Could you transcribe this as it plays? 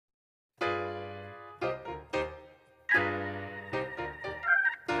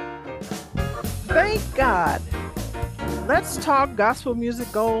Thank God. Let's Talk Gospel Music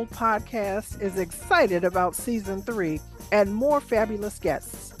Gold podcast is excited about season 3 and more fabulous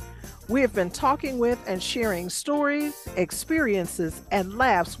guests. We have been talking with and sharing stories, experiences, and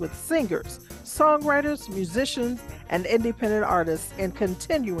laughs with singers, songwriters, musicians, and independent artists in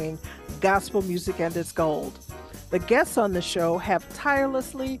continuing gospel music and its gold. The guests on the show have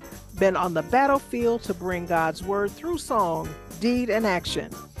tirelessly been on the battlefield to bring God's word through song, deed, and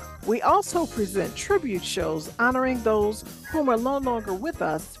action. We also present tribute shows honoring those whom are no longer with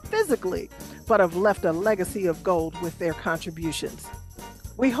us physically, but have left a legacy of gold with their contributions.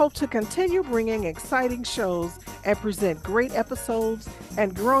 We hope to continue bringing exciting shows and present great episodes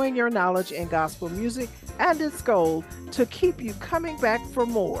and growing your knowledge in gospel music and its gold to keep you coming back for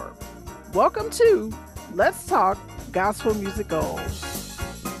more. Welcome to Let's Talk Gospel Music Gold.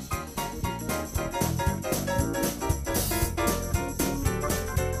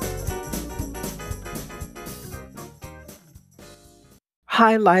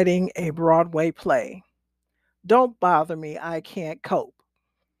 Highlighting a Broadway play, Don't Bother Me, I Can't Cope,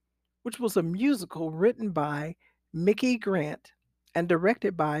 which was a musical written by Mickey Grant and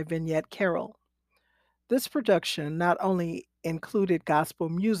directed by Vignette Carroll. This production not only included gospel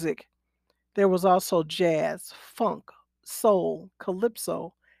music, there was also jazz, funk, soul,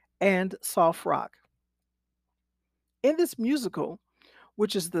 calypso, and soft rock. In this musical,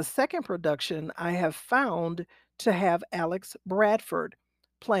 which is the second production I have found to have Alex Bradford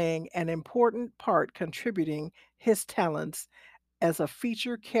playing an important part, contributing his talents as a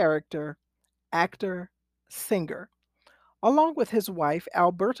feature character, actor, singer, along with his wife,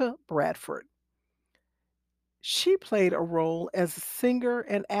 Alberta Bradford. She played a role as a singer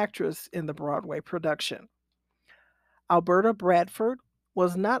and actress in the Broadway production. Alberta Bradford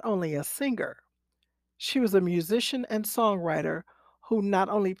was not only a singer, she was a musician and songwriter who not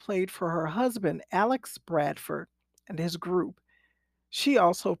only played for her husband, Alex Bradford, and his group, she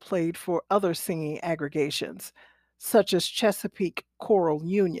also played for other singing aggregations, such as Chesapeake Choral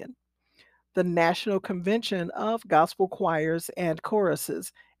Union, the National Convention of Gospel Choirs and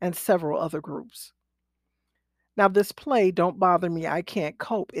Choruses, and several other groups. Now, this play, Don't Bother Me, I Can't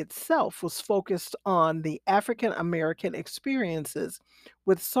Cope, itself was focused on the African American experiences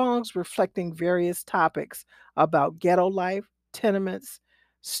with songs reflecting various topics about ghetto life, tenements,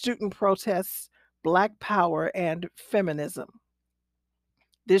 student protests, Black power, and feminism.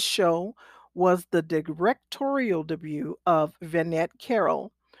 This show was the directorial debut of Vignette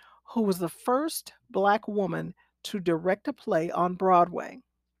Carroll, who was the first Black woman to direct a play on Broadway.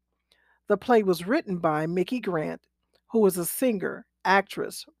 The play was written by Mickey Grant, who was a singer,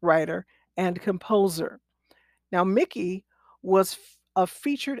 actress, writer, and composer. Now, Mickey was a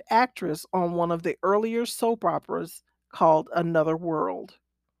featured actress on one of the earlier soap operas called Another World.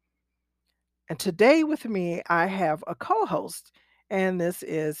 And today with me, I have a co host, and this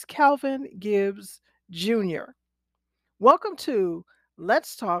is Calvin Gibbs Jr. Welcome to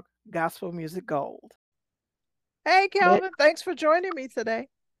Let's Talk Gospel Music Gold. Hey, Hey, Calvin, thanks for joining me today.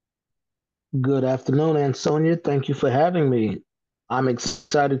 good afternoon, Ansonia. Thank you for having me. I'm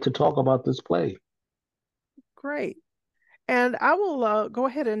excited to talk about this play. Great. And I will go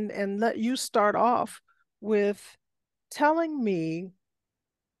ahead and let you start off with telling me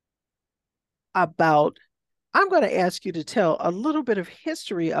about. I'm going to ask you to tell a little bit of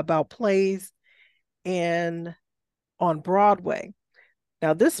history about plays in on Broadway.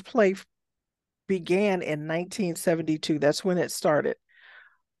 Now, this play began in 1972. That's when it started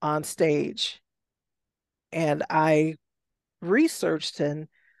on stage. And I researched and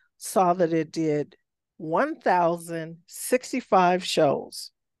saw that it did 1,065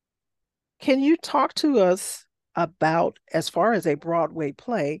 shows. Can you talk to us about, as far as a Broadway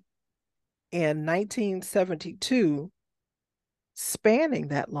play in 1972, spanning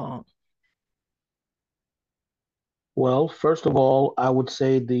that long? Well, first of all, I would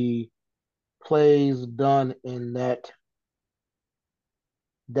say the plays done in that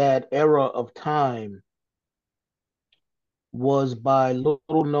era of time was by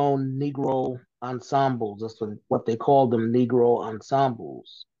little known Negro ensembles. That's what they called them, Negro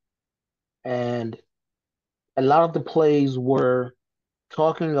ensembles. And a lot of the plays were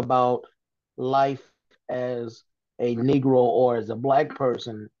talking about life as a Negro or as a Black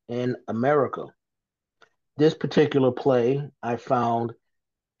person in America. This particular play I found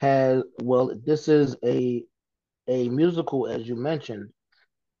has, well, this is a musical, as you mentioned,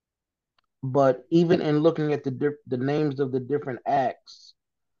 but even in looking at the names of the different acts,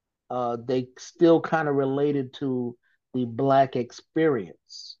 they still kind of related to the Black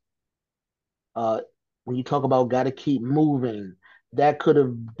experience. Uh, when you talk about "Got to Keep Moving," that could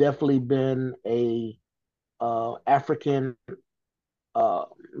have definitely been a African uh,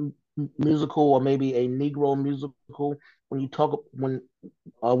 musical, or maybe a Negro musical. When you talk when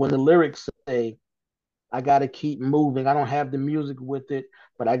the lyrics say, "I got to keep moving," I don't have the music with it,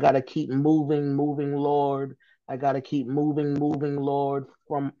 but I got to keep moving, moving, Lord. I got to keep moving, moving, Lord.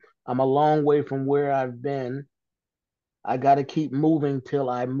 From I'm a long way from where I've been. I got to keep moving till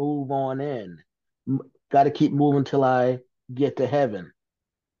I move on in. Got to keep moving till I get to heaven.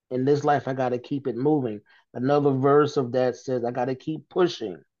 In this life, I got to keep it moving. Another verse of that says, I got to keep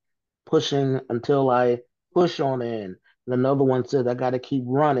pushing, pushing until I push on in. And another one says, I got to keep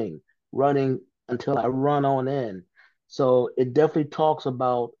running, running until I run on in. So it definitely talks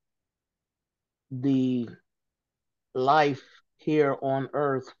about the life here on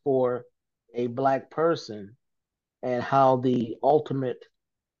earth for a Black person, and how the ultimate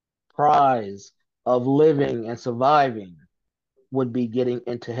prize of living and surviving would be getting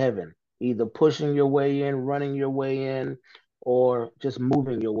into heaven, either pushing your way in, running your way in, or just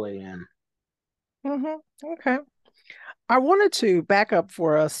moving your way in. Hmm. Okay. I wanted to back up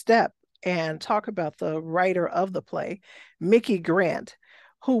for a step and talk about the writer of the play, Mickey Grant,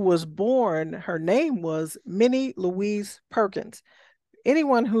 who was born, her name was Minnie Louise Perkins.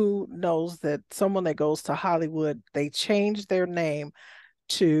 Anyone who knows that someone that goes to Hollywood, they change their name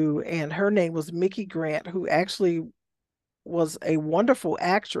to, and her name was Mickey Grant, who actually was a wonderful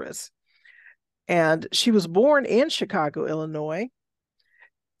actress. And she was born in Chicago, Illinois.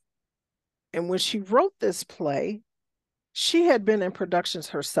 And when she wrote this play, she had been in productions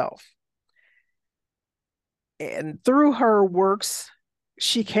herself. And through her works,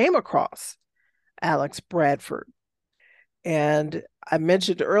 she came across Alex Bradford. And I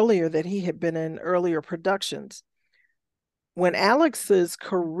mentioned earlier that he had been in earlier productions. When Alex's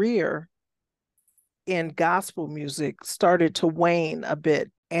career in gospel music started to wane a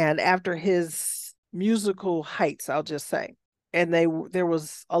bit, and after his musical heights, I'll just say, and there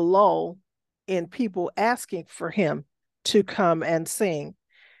was a lull in people asking for him to come and sing,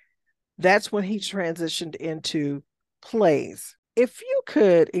 that's when he transitioned into plays. If you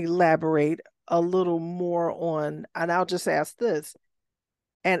could elaborate a little more on, and I'll just ask this,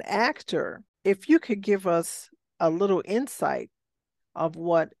 an actor, if you could give us a little insight of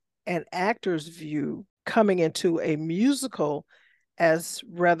what an actor's view coming into a musical as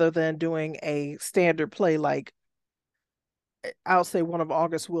rather than doing a standard play like I'll say one of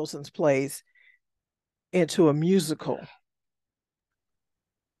August Wilson's plays into a musical.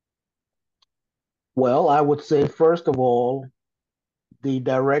 Well, I would say, first of all, the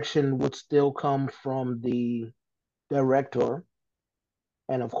direction would still come from the director.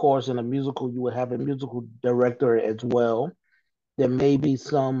 And of course, in a musical, you would have a musical director as well. There may be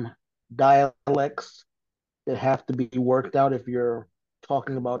some dialects that have to be worked out if you're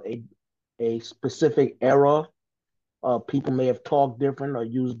talking about a specific era. People may have talked different or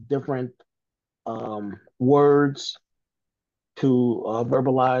used different words to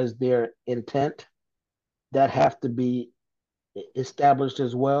verbalize their intent, that have to be established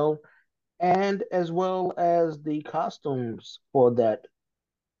as well, and as well as the costumes for that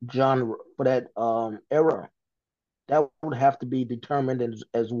genre, for that era, that would have to be determined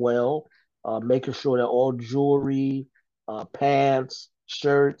as well. Making sure that all jewelry, pants,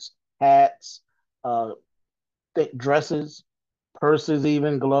 shirts, hats, uh, dresses, purses,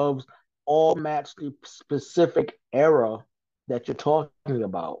 even gloves, all match the specific era that you're talking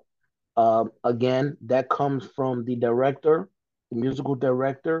about. Again, that comes from the director, the musical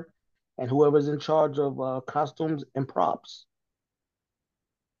director, and whoever's in charge of costumes and props.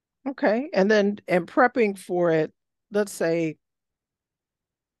 Okay. And then in prepping for it, let's say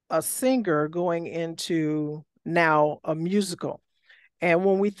a singer going into now a musical. And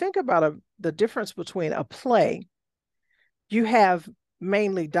when we think about the difference between a play, you have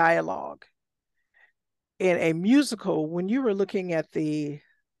mainly dialogue. In a musical, when you were looking at the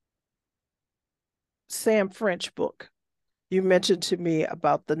Sam French book, you mentioned to me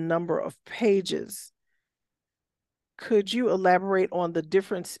about the number of pages. Could you elaborate on the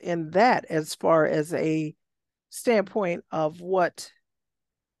difference in that as far as a standpoint of what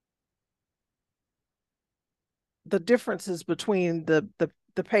the differences between the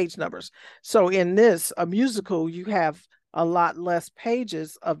page numbers? So in this, a musical, you have a lot less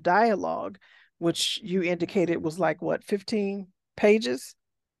pages of dialogue, which you indicated was like what, 15 pages?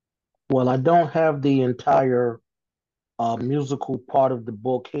 Well, I don't have the entire musical part of the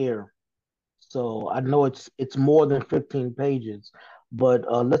book here, so I know it's more than 15 pages. But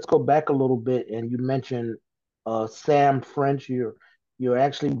let's go back a little bit, and you mentioned Sam French. You're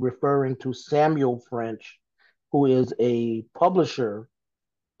actually referring to Samuel French, who is a publisher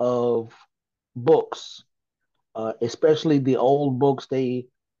of books, especially the old books. They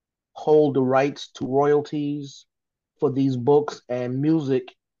hold the rights to royalties for these books and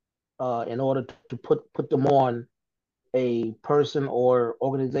music in order to put them on. A person or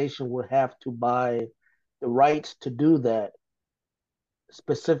organization would have to buy the rights to do that,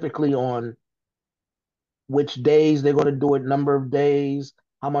 specifically on which days they're going to do it, number of days,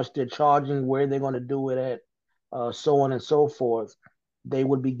 how much they're charging, where they're going to do it at, so on and so forth. They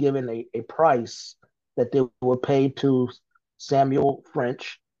would be given a price that they would pay to Samuel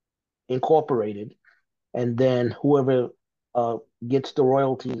French Incorporated, and then whoever uh, gets the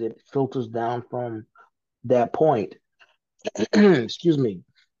royalties, it filters down from that point. Excuse me.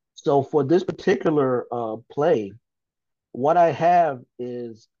 So for this particular play, what I have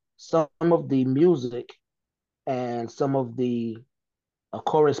is some of the music and some of the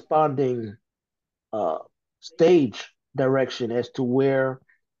corresponding uh, stage direction as to where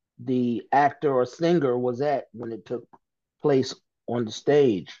the actor or singer was at when it took place on the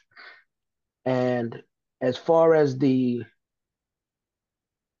stage. And as far as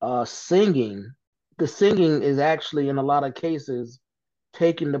singing, the singing is actually in a lot of cases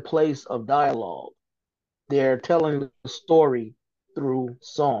taking the place of dialogue. They're telling the story through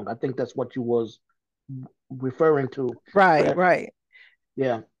song. I think that's what you was referring to, Right, correct? right.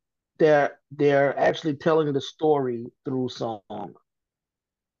 Yeah. They're actually telling the story through song.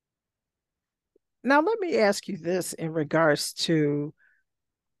 Now, let me ask you this in regards to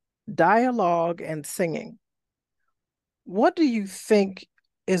dialogue and singing. What do you think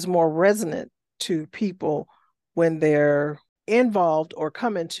is more resonant to people when they're involved or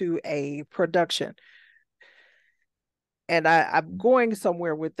come into a production? And I'm going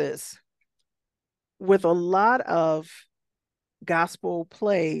somewhere with this. With a lot of gospel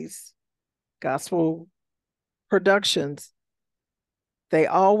plays, gospel productions, they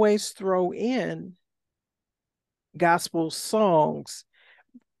always throw in gospel songs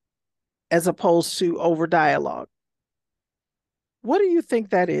as opposed to over dialogue. What do you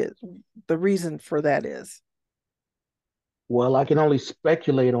think that is? The reason for that is? Well, I can only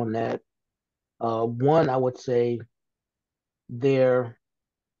speculate on that. One, I would say their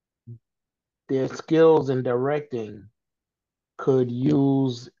their skills in directing could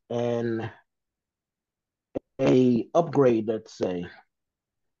use an a upgrade. Let's say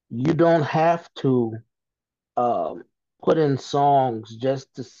you don't have to um, put in songs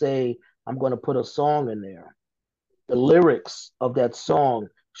just to say I'm going to put a song in there. The lyrics of that song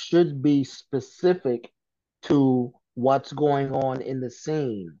should be specific to what's going on in the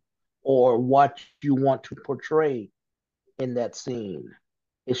scene or what you want to portray in that scene.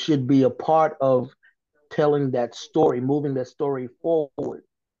 It should be a part of telling that story, moving that story forward,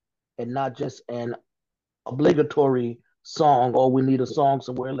 and not just an obligatory song. Oh, we need a song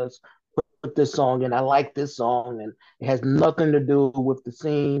somewhere. Let's put this song in. I like this song, and it has nothing to do with the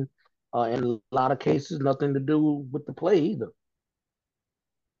scene. In a lot of cases, nothing to do with the play either.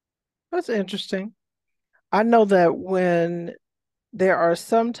 That's interesting. I know that when there are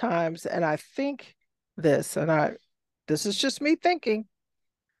some times, and I think this, and this is just me thinking,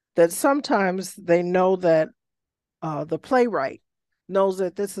 that sometimes they know that the playwright knows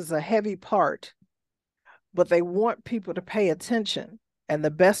that this is a heavy part, but they want people to pay attention. And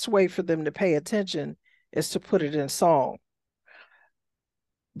the best way for them to pay attention is to put it in song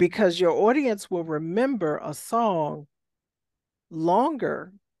because your audience will remember a song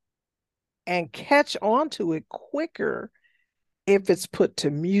longer and catch on to it quicker if it's put to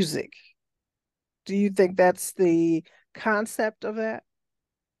music. Do you think that's the concept of that?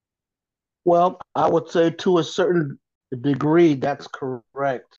 Well, I would say to a certain degree that's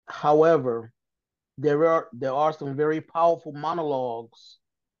correct. However, there are some very powerful monologues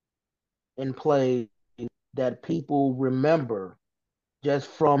in play that people remember just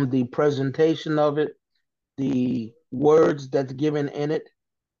from the presentation of it, the words that's given in it,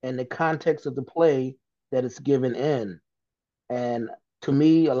 and the context of the play that it's given in. And to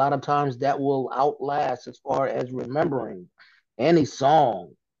me, a lot of times that will outlast as far as remembering any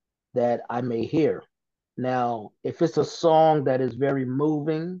song that I may hear. Now, if it's a song that is very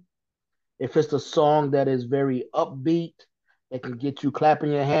moving, if it's a song that is very upbeat, that can get you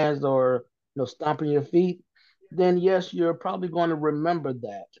clapping your hands or stomping your feet, then yes, you're probably going to remember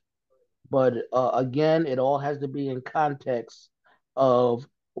that. But again, it all has to be in context of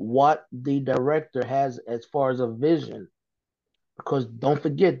what the director has as far as a vision. Because don't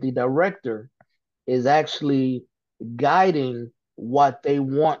forget, the director is actually guiding what they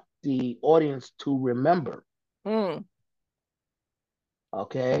want the audience to remember. Mm.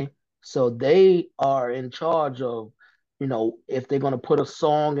 Okay. So they are in charge of, if they're going to put a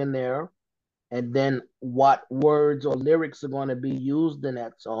song in there and then what words or lyrics are going to be used in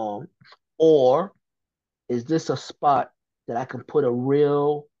that song, or is this a spot that I can put a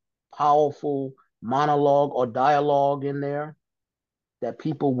real powerful monologue or dialogue in there that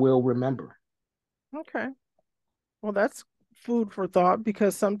people will remember? Okay. Well, that's food for thought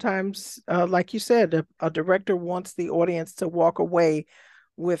because sometimes, like you said, a director wants the audience to walk away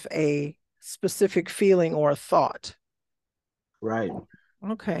with a specific feeling or a thought. Right.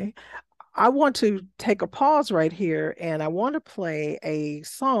 Okay. I want to take a pause right here and I want to play a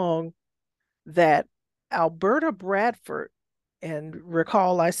song that Alberta Bradford, and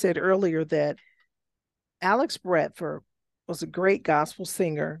recall I said earlier that Alex Bradford was a great gospel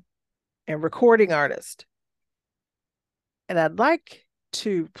singer and recording artist. And I'd like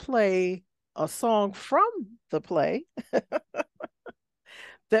to play a song from the play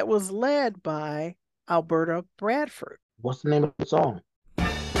that was led by Alberta Bradford. What's the name of the song?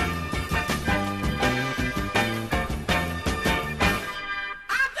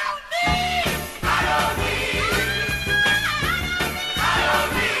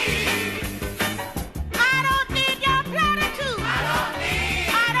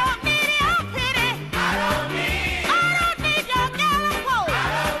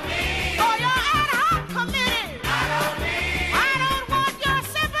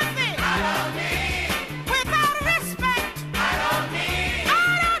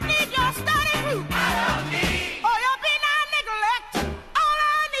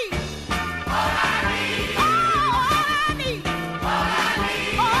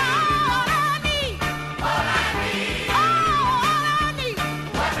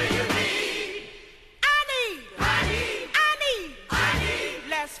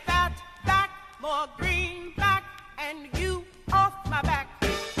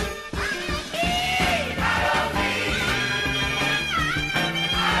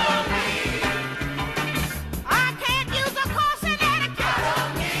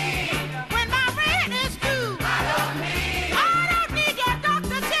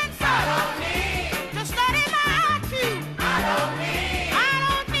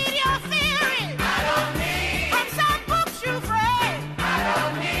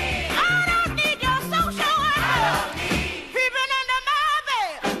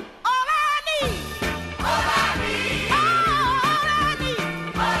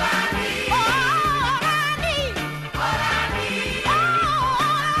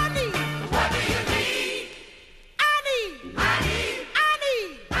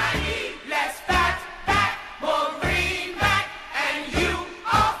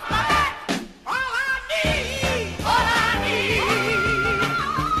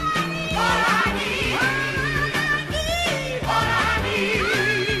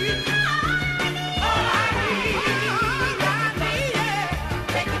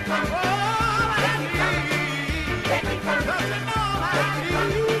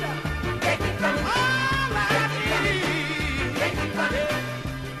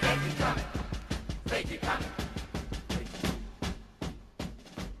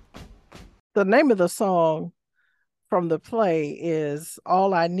 The name of the song from the play is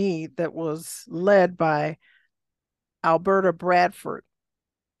All I Need, that was led by Alberta Bradford.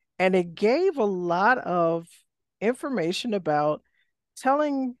 And it gave a lot of information about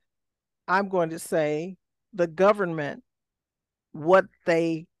telling, I'm going to say, the government what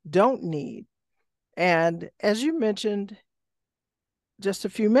they don't need. And as you mentioned just a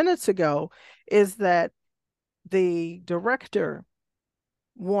few minutes ago, is that the director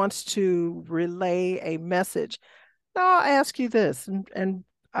wants to relay a message. Now, I'll ask you this, and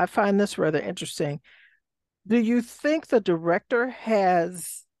I find this rather interesting. Do you think the director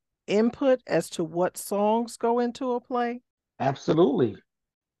has input as to what songs go into a play? Absolutely.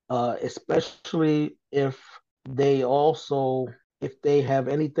 Especially they also, if they have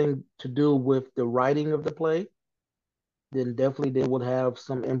anything to do with the writing of the play, then definitely they would have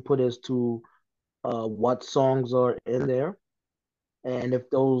some input as to what songs are in there. And if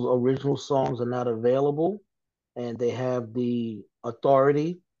those original songs are not available and they have the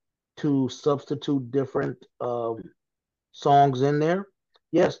authority to substitute different songs in there,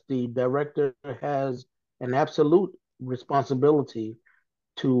 yes, the director has an absolute responsibility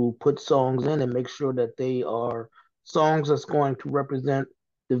to put songs in and make sure that they are songs that's going to represent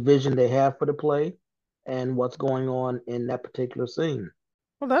the vision they have for the play and what's going on in that particular scene.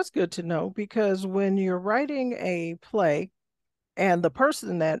 Well, that's good to know because when you're writing a play, and the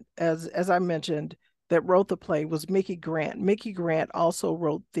person that, as I mentioned, that wrote the play was Mickey Grant. Mickey Grant also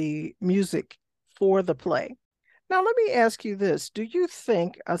wrote the music for the play. Now, let me ask you this. Do you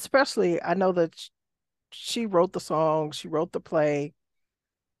think, especially, I know that she wrote the song, she wrote the play.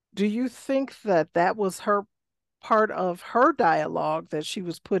 Do you think that that was her part of her dialogue that she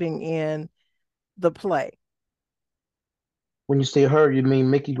was putting in the play? When you say her, you mean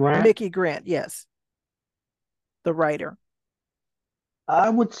Mickey Grant? Mickey Grant, yes, the writer. I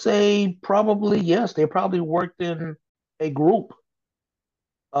would say probably yes. They probably worked in a group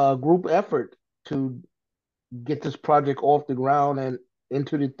effort to get this project off the ground and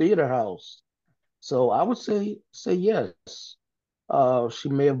into the theater house. So I would say yes. She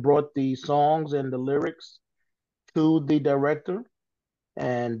may have brought the songs and the lyrics to the director,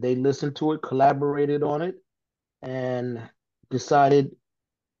 and they listened to it, collaborated on it, and decided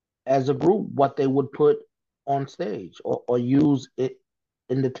as a group what they would put on stage or use it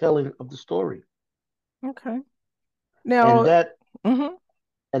in the telling of the story. Okay. And Now, that mhm,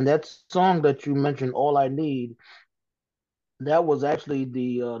 and that song that you mentioned, "All I Need," that was actually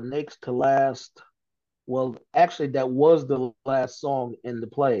the next to last. Well, actually, that was the last song in the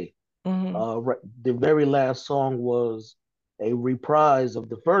play. mhm, The very last song was a reprise of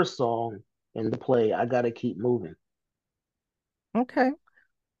the first song in the play. I gotta keep moving. okay.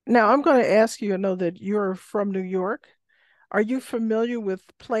 Now, I'm going to ask you, I know that you're from New York. Are you familiar with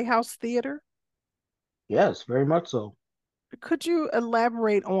Playhouse Theater? Yes, very much so. Could you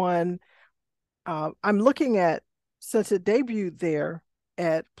elaborate on, I'm looking at, since it debuted there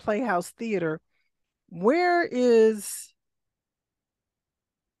at Playhouse Theater, where is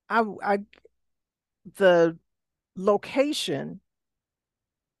I the location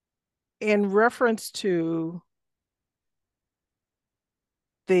in reference to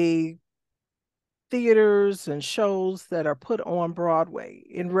the theaters and shows that are put on Broadway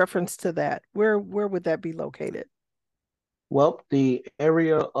in reference to that? Where would that be located? Well, the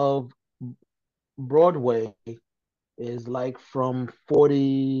area of Broadway is like from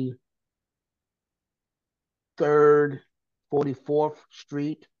 43rd, 44th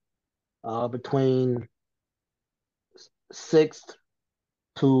Street, between 6th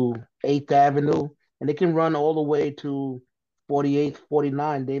to 8th Avenue, and it can run all the way to 48th,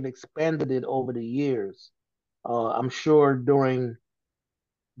 49. They've expanded it over the years. I'm sure during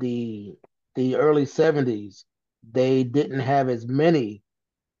the the early 70s, they didn't have as many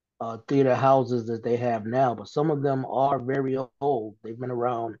theater houses as they have now, but some of them are very old. They've been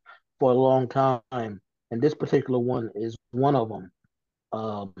around for a long time, and this particular one is one of them.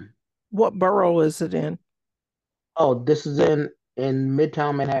 Um, What borough is it in? oh, this is in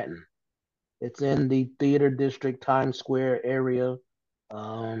Midtown Manhattan. It's in the theater district, Times Square area,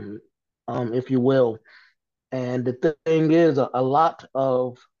 um, if you will. And the thing is, a lot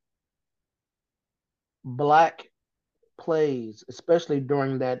of black plays, especially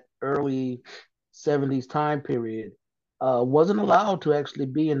during that early 70s time period, wasn't allowed to actually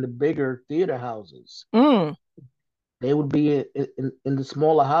be in the bigger theater houses. Mm, They would be in the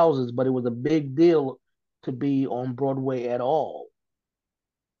smaller houses, but it was a big deal to be on Broadway at all,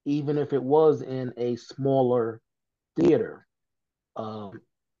 even if it was in a smaller theater. Um,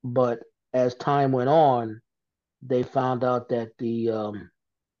 but as time went on, they found out that the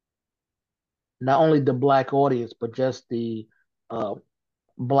not only the black audience, but just the uh,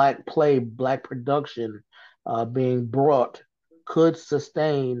 black play, black production being brought could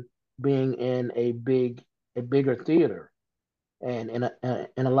sustain being in a bigger theater, and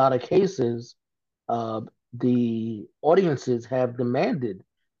in a lot of cases, uh, the audiences have demanded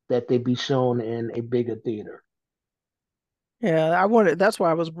that they be shown in a bigger theater. yeah, I wanted, that's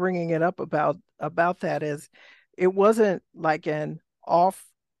why I was bringing it up about that is it wasn't like an off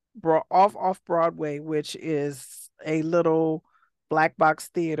Broadway, which is a little black box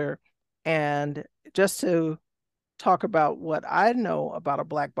theater. And just to talk about what I know about a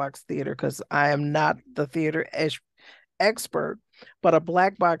black box theater, because I am not the expert, but a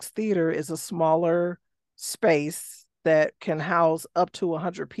black box theater is a smaller space that can house up to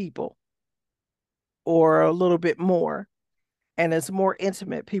 100 people or a little bit more. And it's more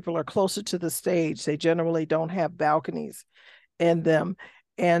intimate. People are closer to the stage. They generally don't have balconies in them.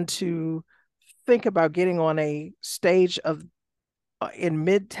 And to think about getting on a stage of in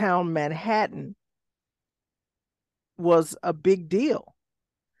Midtown Manhattan was a big deal.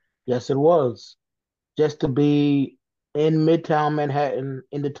 Yes, it was. Just to be in Midtown Manhattan,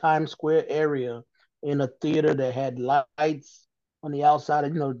 in the Times Square area, in a theater that had lights on the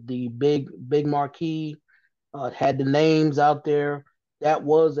outside, the big marquee, had the names out there. That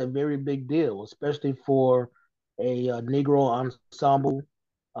was a very big deal, especially for a Negro ensemble.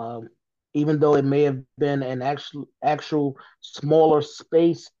 Um, Even though it may have been an actual smaller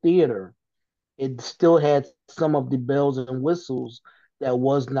space theater, it still had some of the bells and whistles that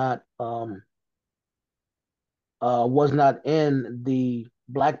was not in the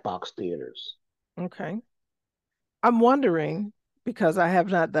black box theaters. Okay. I'm wondering because I have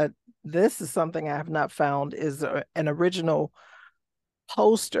not that this is something I have not found is an original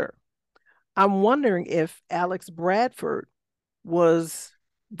poster. I'm wondering if Alex Bradford was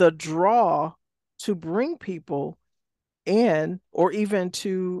the draw to bring people in or even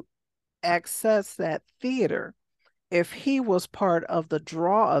to access that theater, if he was part of the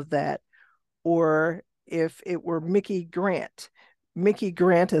draw of that, or if it were Mickey Grant. Mickey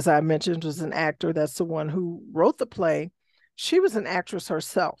Grant, as I mentioned, was an actor. That's the one who wrote the play. She was an actress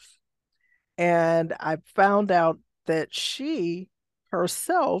herself. And I found out that she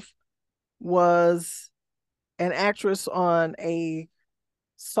herself was an actress on a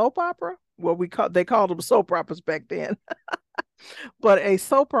soap opera. Well, they called them soap operas back then, but a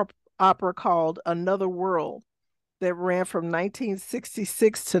opera called Another World that ran from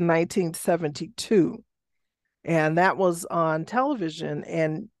 1966 to 1972. And that was on television.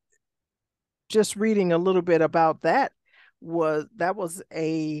 And just reading a little bit about that was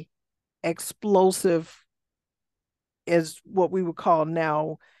a explosive, is what we would call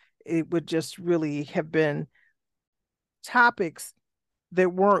now, it would just really have been topics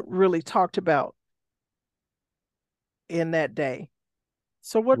that weren't really talked about in that day.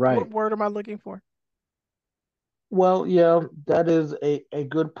 So what Right. word am I looking for? Well, yeah, that is a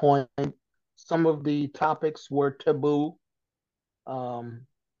good point. Some of the topics were taboo. Um,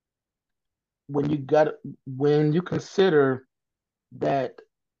 when you got when you consider that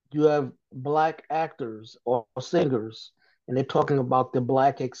you have black actors or singers, and they're talking about the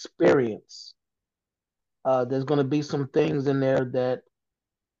black experience, there's going to be some things in there that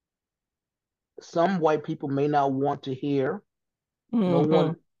some white people may not want to hear. No Mm-hmm.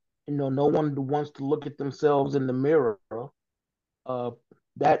 one, no one wants to look at themselves in the mirror. Uh,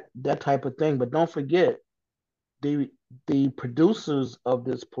 that type of thing. But don't forget the the producers of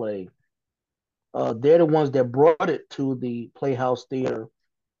this play. They're the ones that brought it to the Playhouse Theater.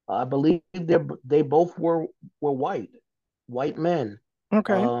 I believe they both were white men.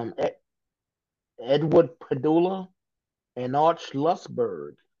 Okay. Ed, Edward Padula and Arch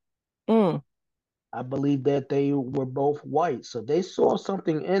Lusberg. Mm. I believe that they were both white, so they saw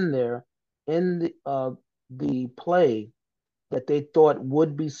something in there in the play that they thought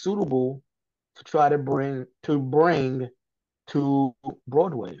would be suitable to try to bring to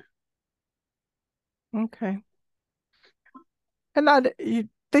Broadway. Okay. And you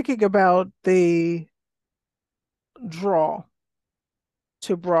thinking about the draw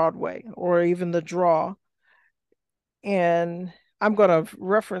to Broadway or even the draw. And I'm going to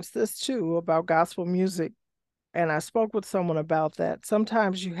reference this too about gospel music. And I spoke with someone about that.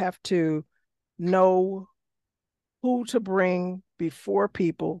 Sometimes you have to know who to bring before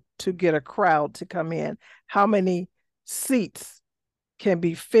people to get a crowd to come in, how many seats can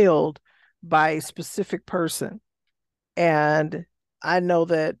be filled by a specific person. And I know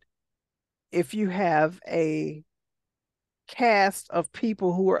that if you have a cast of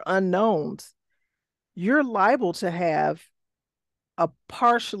people who are unknowns, you're liable to have a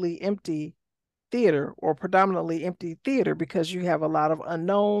partially empty theater or predominantly empty theater because you have a lot of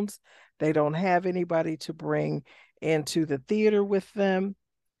unknowns. They don't have anybody to bring into the theater with them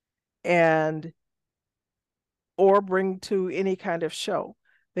and or bring to any kind of show.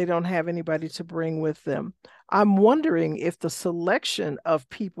 They don't have anybody to bring with them. I'm wondering if the selection of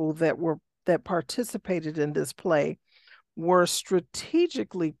people that participated in this play were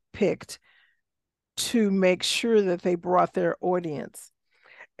strategically picked to make sure that they brought their audience.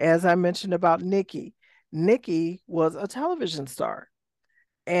 As I mentioned about Nikki, Nikki was a television star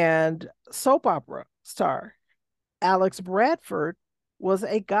and soap opera star. Alex Bradford was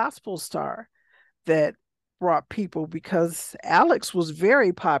a gospel star that brought people because Alex was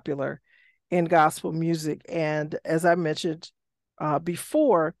very popular in gospel music. And as I mentioned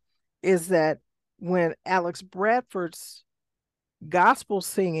before, is that when Alex Bradford's gospel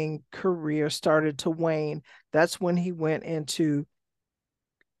singing career started to wane, that's when he went into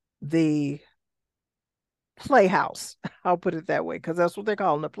the playhouse. I'll put it that way because that's what they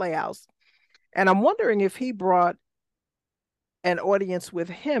call in the playhouse. And I'm wondering if he brought an audience with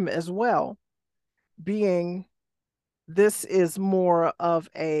him as well, being this is more of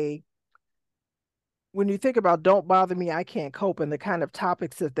a, when you think about Don't Bother Me, I Can't Cope, and the kind of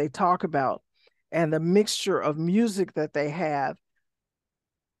topics that they talk about and the mixture of music that they have,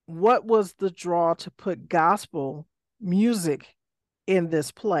 what was the draw to put gospel music in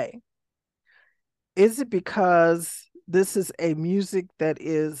this play? Is it because this is a music that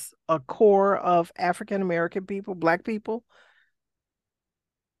is a core of African American people, Black people?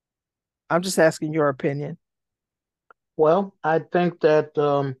 I'm just asking your opinion. Well, I think that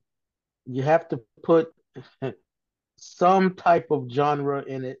you have to put some type of genre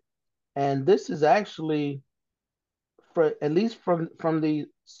in it, and this is actually, for at least from the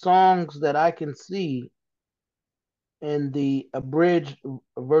songs that I can see in the abridged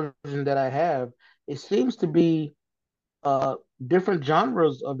version that I have, it seems to be uh different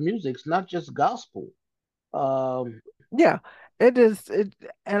genres of music. It's not just gospel. Um, Yeah, it is.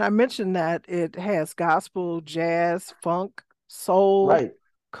 And I mentioned that it has gospel, jazz, funk, soul, right,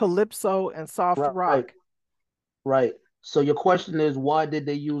 calypso, and soft right, rock. right. So your question is, why did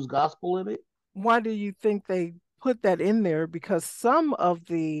they use gospel in it? Why do you think they put that in there? Because some of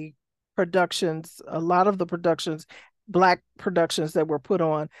the productions, a lot of the productions, Black productions that were put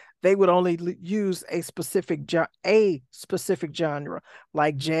on, they would only use a specific genre,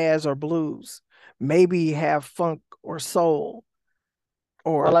 like jazz or blues, maybe have funk or soul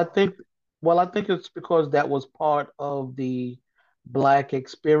Well, or I think, well, I think it's because that was part of the black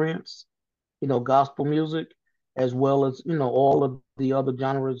experience, gospel music, as well as, all of the other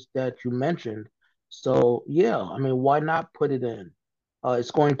genres that you mentioned. So, yeah, I mean, why not put it in?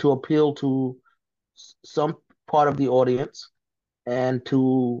 It's going to appeal to some part of the audience, and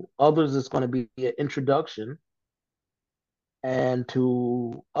to others, it's going to be an introduction, and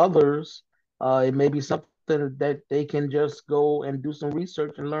to others, it may be something that they can just go and do some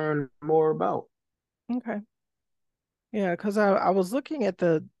research and learn more about. okay. Yeah, because I was looking at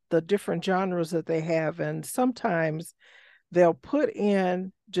the different genres that they have, and sometimes they'll put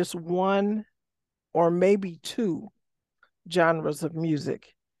in just one or maybe two genres of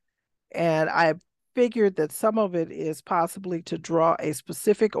music. And I figured that some of it is possibly to draw a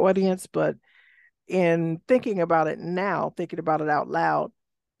specific audience, but in thinking about it now, thinking about it out loud,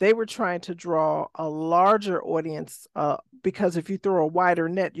 they were trying to draw a larger audience because if you throw a wider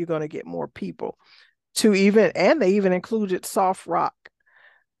net, you're going to get more people to even, and they even included soft rock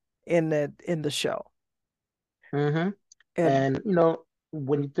in the show. Hmm. And And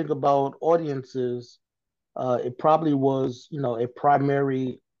when you think about audiences, it probably was a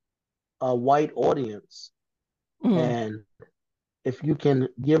primary white audience, mm, and if you can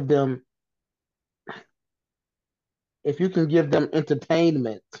give them if you can give them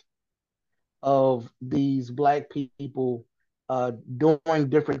entertainment of these black people doing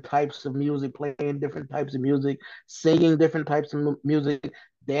different types of music, playing different types of music, singing different types of music,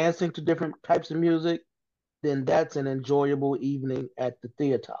 dancing to different types of music, then that's an enjoyable evening at the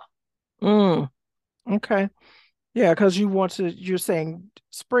theater. mm, okay. Yeah, because you're saying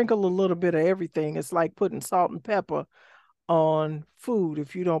sprinkle a little bit of everything. It's like putting salt and pepper on food.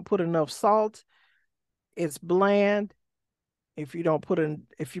 If you don't put enough salt, it's bland. If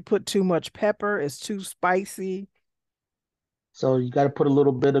you put too much pepper, it's too spicy. So you got to put a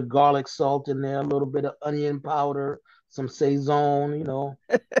little bit of garlic salt in there, a little bit of onion powder, some saison.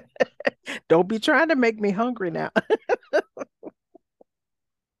 Don't be trying to make me hungry now.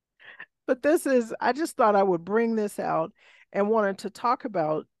 But I just thought I would bring this out and wanted to talk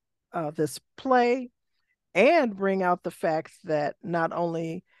about this play and bring out the fact that not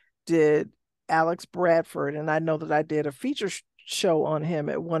only did Alex Bradford, and I know that I did a feature show on him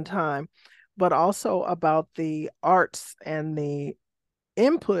at one time, but also about the arts and the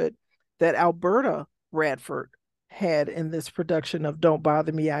input that Alberta Bradford had in this production of Don't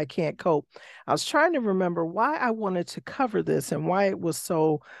Bother Me, I Can't Cope. I was trying to remember why I wanted to cover this and why it was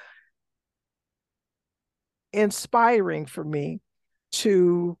so inspiring for me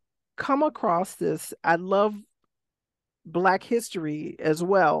to come across this. I love Black history as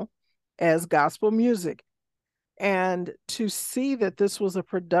well as gospel music. And to see that this was a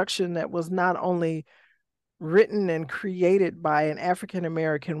production that was not only written and created by an African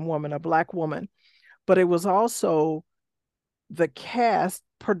American woman, a Black woman, but it was also the cast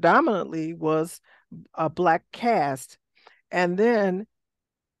predominantly was a Black cast. And then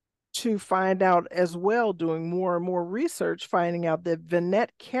to find out as well, doing more and more research, finding out that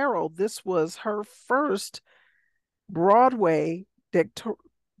Vinette Carroll, this was her first Broadway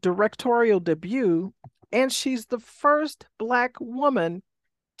directorial debut, and she's the first Black woman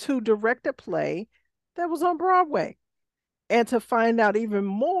to direct a play that was on Broadway. And to find out even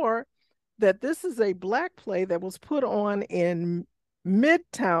more that this is a Black play that was put on in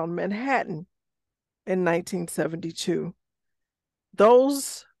Midtown Manhattan in 1972.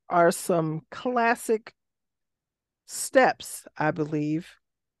 Those are some classic steps, I believe,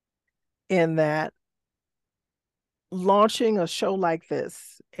 in that launching a show like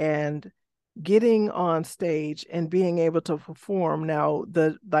this and getting on stage and being able to perform. Now,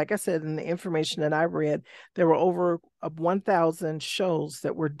 the like I said in the information that I read, there were over 1,000 shows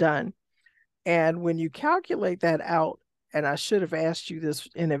that were done. And when you calculate that out, and I should have asked you this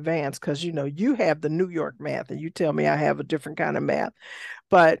in advance because you have the New York math and you tell me I have a different kind of math.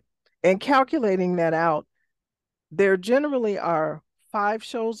 But in calculating that out, there generally are 5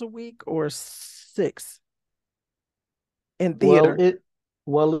 shows a week or 6 in Well,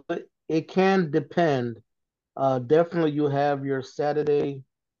 theater. it can depend. Definitely, you have your Saturday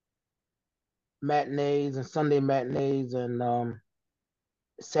matinees and Sunday matinees and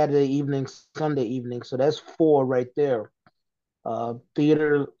Saturday evening, Sunday evening. So that's four right there.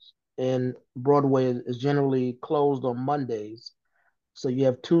 Theater in Broadway is generally closed on Mondays. So you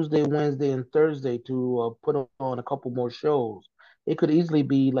have Tuesday, Wednesday, and Thursday to put on a couple more shows. It could easily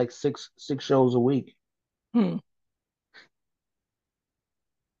be like six shows a week. Hmm,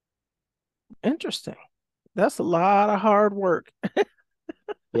 interesting. That's a lot of hard work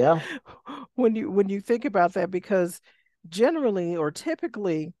Yeah. when you think about that because generally or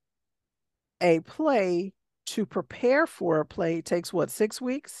typically a play to prepare for a play takes what, 6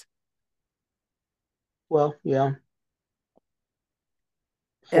 weeks? Well, yeah.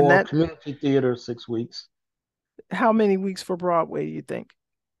 And For that community theater, 6 weeks. how many weeks for Broadway do you think?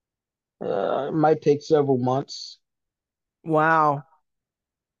 It might take several months. Wow.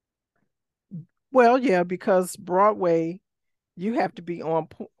 Well, yeah, because Broadway, you have to be on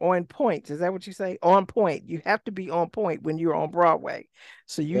point. Is that what you say? On point. You have to be on point when you're on Broadway.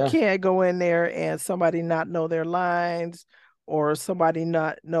 So you Yeah. can't go in there and somebody not know their lines or somebody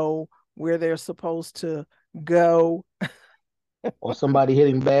not know where they're supposed to go. Or somebody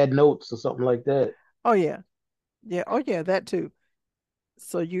hitting bad notes or something like that. Oh yeah. Yeah. Oh yeah, that too.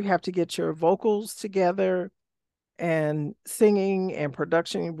 So you have to get your vocals together and singing and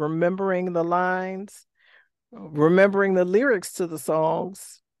production, remembering the lines, remembering the lyrics to the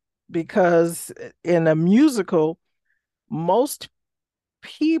songs, because in a musical, most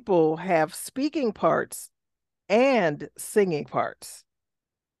people have speaking parts and singing parts.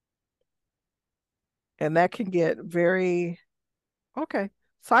 And that can get very okay.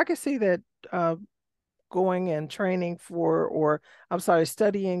 So I can see that uh, going and training for, or I'm sorry,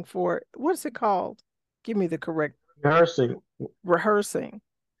 studying for, what's it called? Give me the correct Rehearsing. rehearsing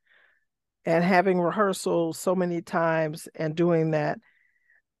and having rehearsals so many times and doing that.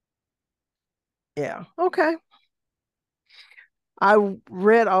 Yeah. Okay. I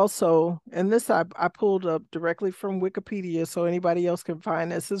read also, and this I pulled up directly from Wikipedia, so anybody else can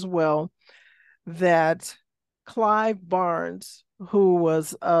find this as well, that Clive Barnes, who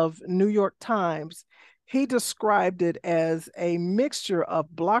was of New York Times, he described it as a mixture of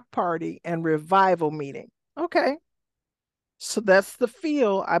block party and revival meeting. Okay. So that's the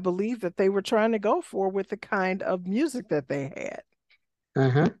feel I believe that they were trying to go for with the kind of music that they had.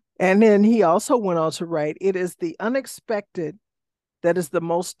 Hmm. And then he also went on to write, it is the unexpected that is the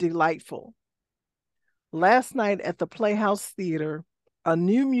most delightful. Last night at the Playhouse Theater, a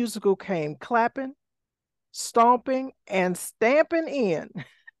new musical came clapping, stomping, and stamping in.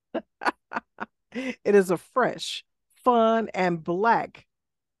 It is a fresh, fun, and black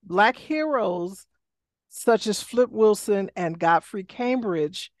heroes such as Flip Wilson and Godfrey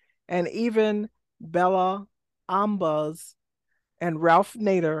Cambridge, and even Bella Ambas and Ralph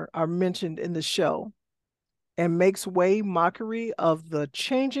Nader are mentioned in the show, and makes way mockery of the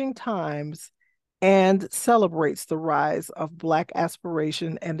changing times and celebrates the rise of Black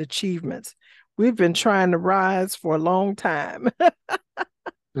aspiration and achievements. We've been trying to rise for a long time.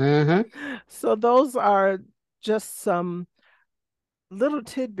 Hmm. So, those are just some little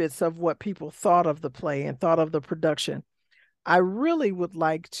tidbits of what people thought of the play and thought of the production. I really would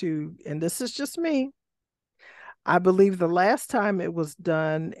like to, and this is just me, I believe the last time it was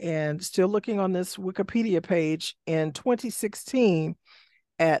done, and still looking on this Wikipedia page in 2016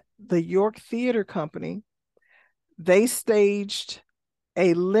 at the York Theater Company, they staged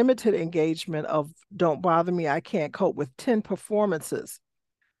a limited engagement of Don't Bother Me, I Can't Cope with 10 performances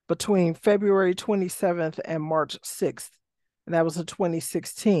between February 27th and March 6th. And that was in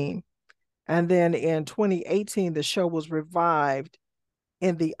 2016. And then in 2018, the show was revived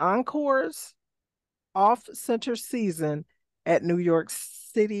in the Encores off center season at New York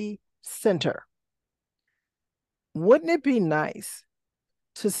City Center. Wouldn't it be nice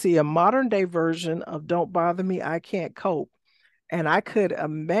to see a modern day version of Don't Bother Me, I Can't Cope? And I could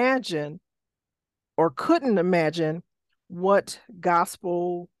imagine or couldn't imagine what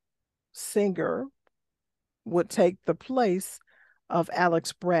gospel singer would take the place of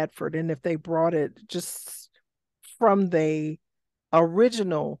Alex Bradford. And if they brought it just from the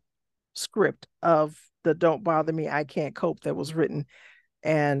original script of the Don't Bother Me, I Can't Cope that was written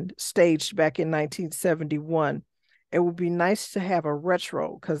and staged back in 1971. It would be nice to have a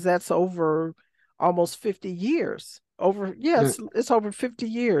retro because that's over almost 50 years. Over, Mm. yes, it's over 50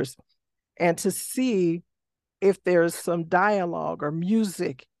 years. And to see if there's some dialogue or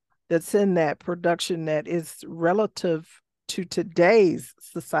music that's in that production that is relative to today's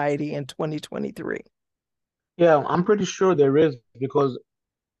society in 2023. Yeah, I'm pretty sure there is because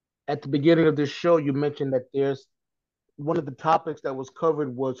at the beginning of this show, you mentioned that there's one of the topics that was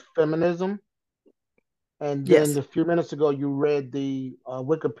covered was feminism. And then Yes, a few minutes ago, you read the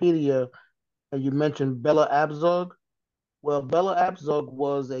Wikipedia and you mentioned Bella Abzug. Well, Bella Abzug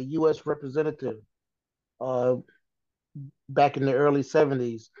was a U.S. representative uh, back in the early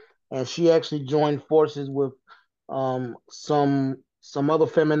 70s, and she actually joined forces with some other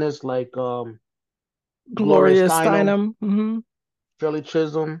feminists like Gloria Gloria Steinem, Steinem. Mm-hmm. Shirley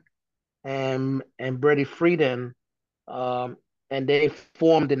Chisholm, and Betty Friedan, um, and they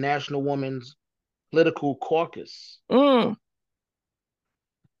formed the National Women's Political Caucus. Mm,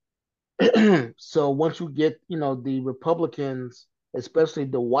 So once you get, the Republicans, especially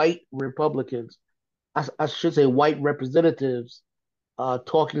the white Republicans, I should say white representatives,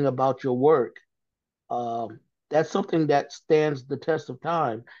 talking about your work, um, that's something that stands the test of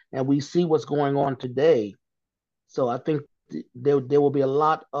time, and we see what's going on today. So I think there will be a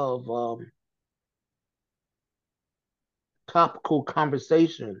lot of topical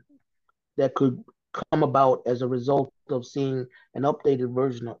conversation that could come about as a result of seeing an updated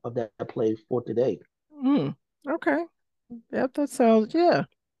version of that play for today. mm. Okay. Yep, that sounds, yeah.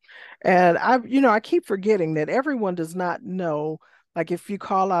 And I keep forgetting that everyone does not know, like if you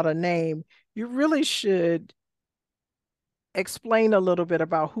call out a name, you really should explain a little bit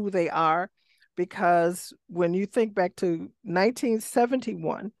about who they are because when you think back to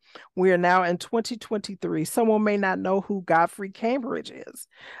 1971, we are now in 2023. Someone may not know who Godfrey Cambridge is.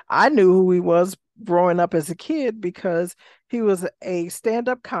 I knew who he was growing up as a kid because he was a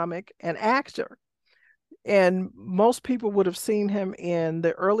stand-up comic and actor. And most people would have seen him in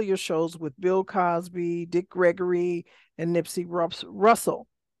the earlier shows with Bill Cosby, Dick Gregory, and Nipsey Russell.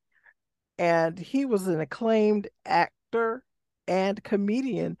 And he was an acclaimed actor and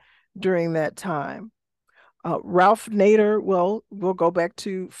comedian during that time. Ralph Nader, well, we'll go back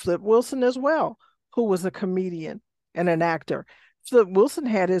to Flip Wilson as well, who was a comedian and an actor. Flip Wilson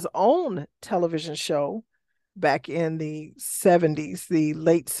had his own television show back in the 70s, the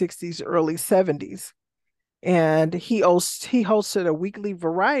late 60s, early 70s. And he hosted a weekly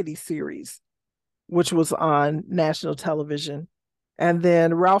variety series, which was on national television. And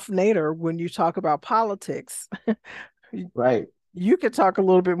then Ralph Nader, when you talk about politics, Right. you could talk a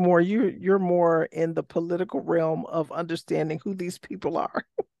little bit more. You're more in the political realm of understanding who these people are.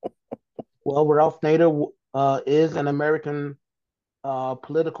 Well, Ralph Nader is an American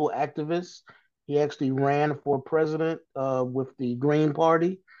political activist. He actually ran for president with the Green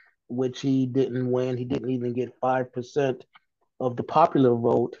Party, which he didn't win. He didn't even get 5% of the popular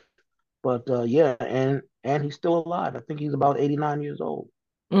vote. But yeah, and he's still alive. I think he's about 89 years old.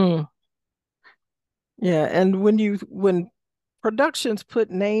 Mm, yeah, and when productions put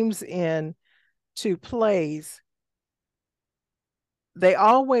names in to plays, they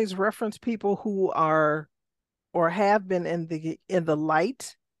always reference people who are or have been in the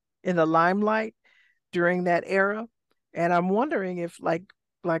limelight during that era. And I'm wondering if like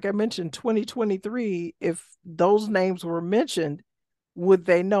I mentioned 2023 if those names were mentioned would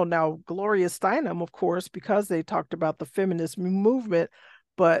they know? Now Gloria Steinem of course because they talked about the feminist movement,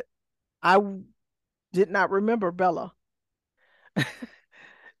 but I did not remember Bella.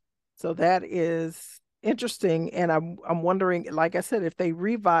 So that is interesting and I'm wondering like I said if they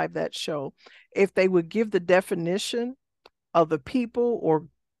revive that show if they would give the definition of the people or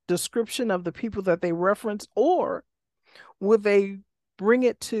description of the people that they reference, or would they bring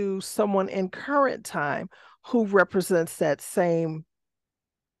it to someone in current time who represents that same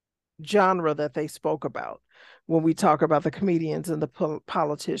genre that they spoke about when we talk about the comedians and the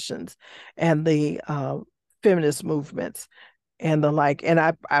politicians and the feminist movements and the like. And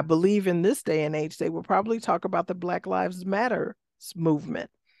I believe in this day and age, they will probably talk about the Black Lives Matter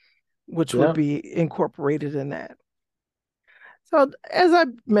movement, which would Yeah. be incorporated in that. So, as I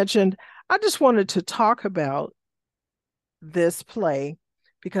mentioned, I just wanted to talk about this play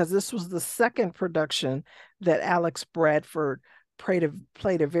because this was the second production that Alex Bradford played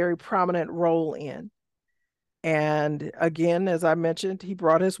a very prominent role in. And again, as I mentioned, he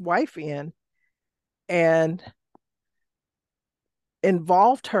brought his wife in and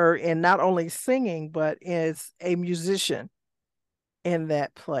involved her in not only singing, but as a musician in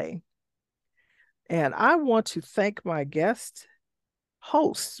that play. And I want to thank my guest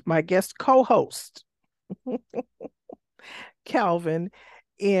host, my guest co host, Calvin,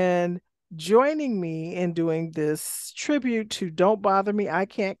 in joining me in doing this tribute to Don't Bother Me, I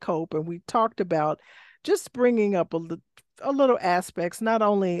Can't Cope. And we talked about just bringing up a little aspects, not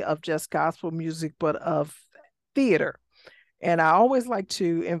only of just gospel music, but of theater. And I always like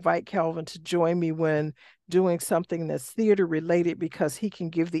to invite Calvin to join me when doing something that's theater related because he can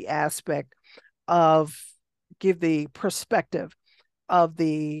give the aspect of, give the perspective of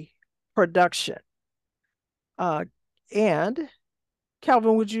the production. And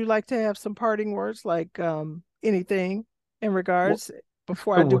Calvin, would you like to have some parting words, like anything in Well, regards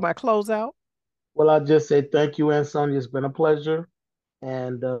before I do my closeout? well, I'll just say thank you, Aunt Sonia. It's been a pleasure.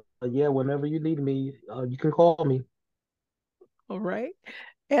 And yeah, whenever you need me, you can call me. All right.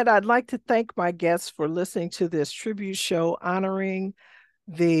 And I'd like to thank my guests for listening to this tribute show honoring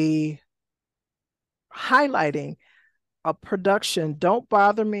the highlighting a production, Don't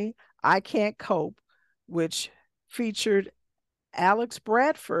Bother Me, I Can't Cope, which featured Alex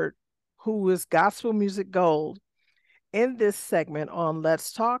Bradford, who is Gospel Music Gold, in this segment on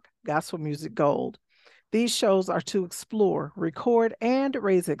Let's Talk Gospel Music Gold. These shows are to explore, record, and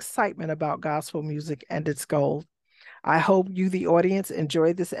raise excitement about gospel music and its gold. I hope you, the audience,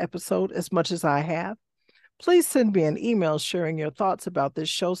 enjoyed this episode as much as I have. Please send me an email sharing your thoughts about this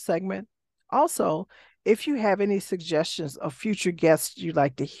show segment. Also, if you have any suggestions of future guests you'd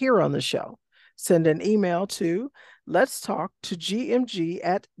like to hear on the show, send an email to let's talk to gmg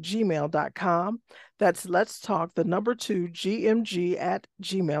at gmail.com. That's let's talk, the number 2, gmg at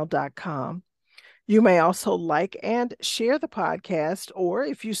gmail.com. You may also like and share the podcast, or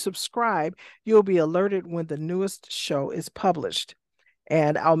if you subscribe, you'll be alerted when the newest show is published.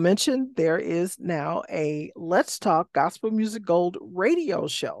 And I'll mention there is now a Let's Talk Gospel Music Gold radio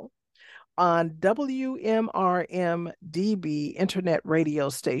show on WMRM-DB internet radio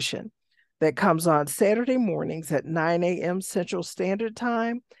station that comes on Saturday mornings at 9 a.m. Central Standard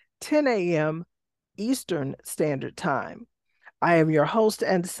Time, 10 a.m. Eastern Standard Time. I am your host,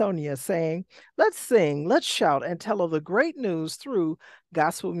 Ansonia, saying, let's sing, let's shout, and tell of the great news through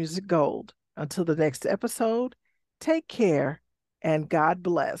Gospel Music Gold. Until the next episode, take care and God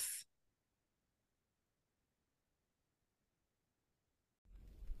bless.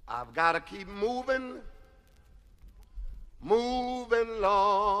 I've got to keep moving, moving,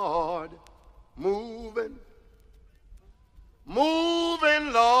 Lord, moving,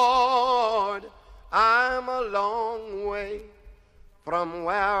 moving, Lord. I'm a long way from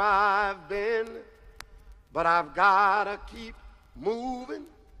where I've been, but I've got to keep moving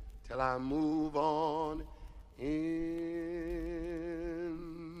till I move on in.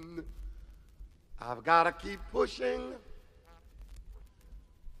 I've got to keep pushing,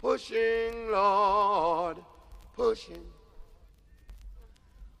 pushing, Lord, pushing,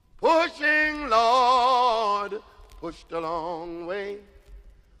 pushing, Lord, pushed a long way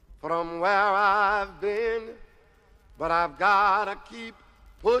from where I've been, but I've got to keep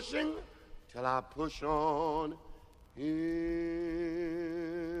pushing till I push on in.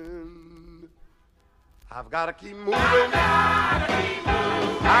 I've got to keep moving. I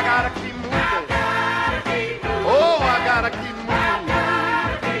got to keep moving. Oh, I got to keep moving.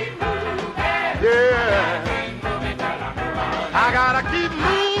 Yeah. I got to keep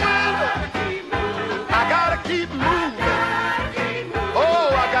moving. I got to keep moving.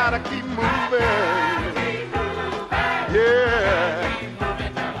 Oh, I got to keep moving. Yeah.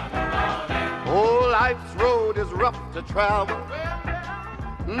 Oh, life's road is rough to travel.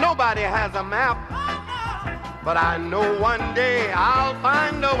 Nobody has a map, but I know one day I'll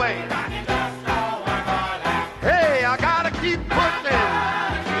find a way. Hey, I gotta keep pushing.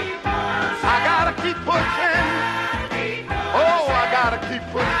 I gotta keep pushing. Oh, I gotta keep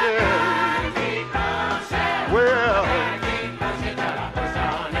pushing. Well,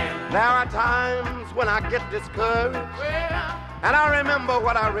 there are times when I get discouraged, and I remember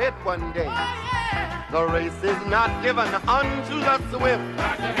what I read one day. The race is not given unto the swift.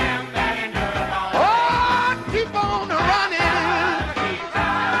 Oh, keep on running.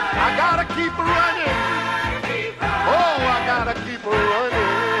 I gotta keep running. Oh, I gotta keep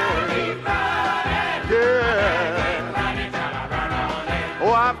running. Yeah.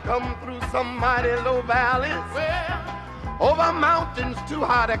 Oh, I've come through some mighty low valleys, over mountains too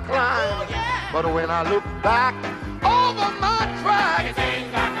high to climb. But when I look back over my tracks,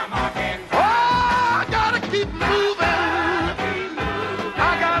 oh, I gotta keep moving.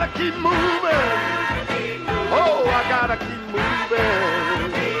 I gotta keep moving. Oh, I gotta keep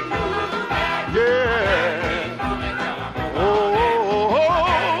moving. Yeah. Oh,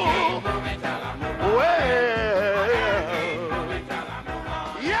 oh, oh,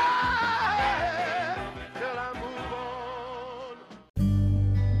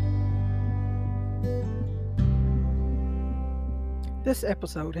 This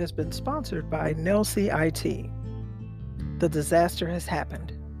episode has been sponsored by Nelsie IT. The disaster has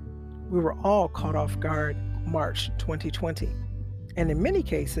happened. We were all caught off guard March 2020, and in many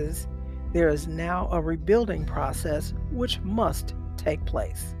cases, there is now a rebuilding process which must take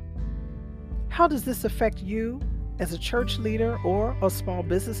place. How does this affect you as a church leader or a small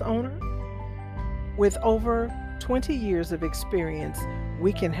business owner? With over 20 years of experience,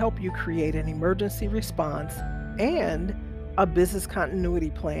 we can help you create an emergency response and a business continuity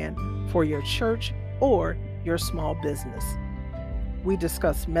plan for your church or your small business. We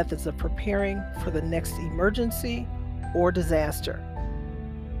discuss methods of preparing for the next emergency or disaster.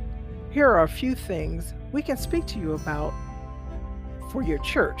 Here are a few things we can speak to you about for your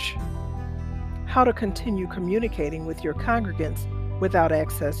church. How to continue communicating with your congregants without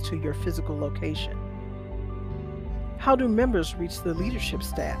access to your physical location. How do members reach the leadership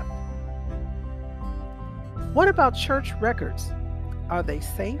staff? What about church records? Are they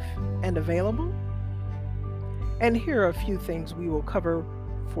safe and available? And here are a few things we will cover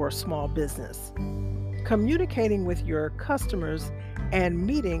for a small business. Communicating with your customers and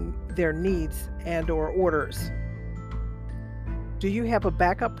meeting their needs and/or orders. Do you have a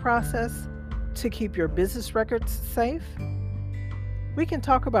backup process to keep your business records safe? We can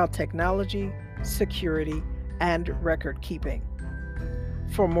talk about technology, security, and record keeping.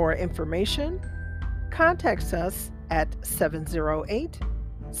 For more information, contact us at 708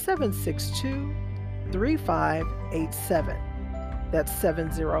 762 3587. That's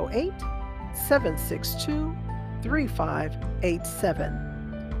 708 762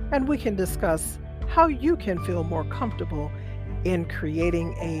 3587. And we can discuss how you can feel more comfortable in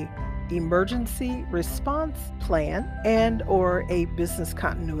creating a emergency response plan and or a business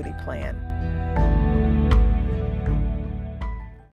continuity plan.